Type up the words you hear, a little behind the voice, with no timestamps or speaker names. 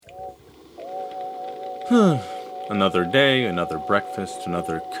Another day, another breakfast,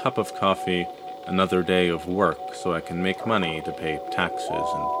 another cup of coffee, another day of work so I can make money to pay taxes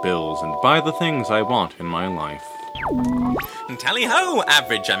and bills and buy the things I want in my life. Tally-ho,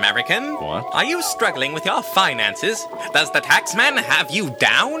 average American. What? Are you struggling with your finances? Does the taxman have you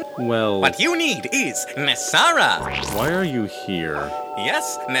down? Well, What you need is NESARA. why are you here?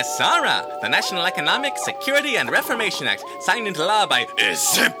 Yes, NESARA, the National Economic Security and Reformation Act, signed into law by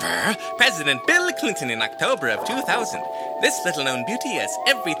President Bill Clinton in October of 2000. This little-known beauty has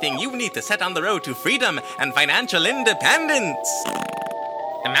everything you need to set on the road to freedom and financial independence.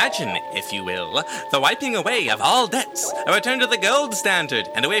 Imagine, if you will, the wiping away of all debts, a return to the gold standard,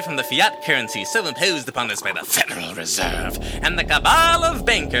 and away from the fiat currency so imposed upon us by the Federal Reserve and the cabal of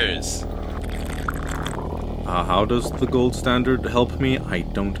bankers. How does the gold standard help me? I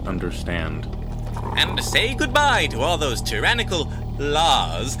don't understand. And to say goodbye to all those tyrannical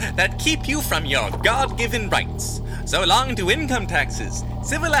laws that keep you from your God-given rights. So long to income taxes,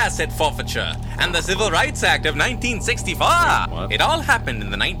 civil asset forfeiture, and the Civil Rights Act of 1964. What? It all happened in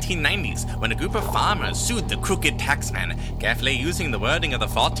the 1990s when a group of farmers sued the crooked taxman, carefully using the wording of the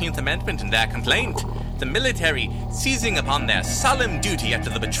 14th Amendment in their complaint. The military, seizing upon their solemn duty after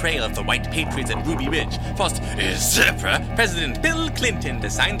the betrayal of the white patriots at Ruby Ridge, forced President Bill Clinton to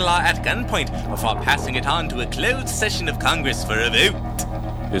sign the law at gunpoint before passing it on to a closed session of Congress for a vote.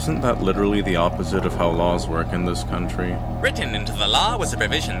 Isn't that literally the opposite of how laws work in this country? Written into the law was a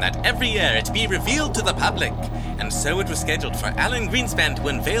provision that every year it be revealed to the public, and so it was scheduled for Alan Greenspan to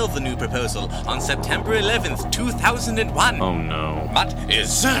unveil the new proposal on September 11th, 2001. Oh no. But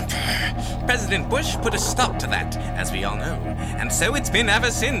President Bush put a stop to that, as we all know, and so it's been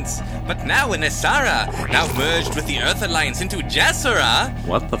ever since. But now NESARA, now merged with the Earth Alliance into JESARA,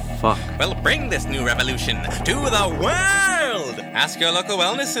 What the fuck? will bring this new revolution to the world. Ask your local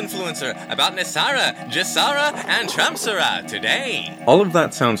wellness influencer about NESARA, JESARA, and TrumpSARA today. All of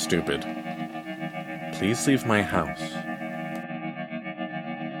that sounds stupid. Please leave my house.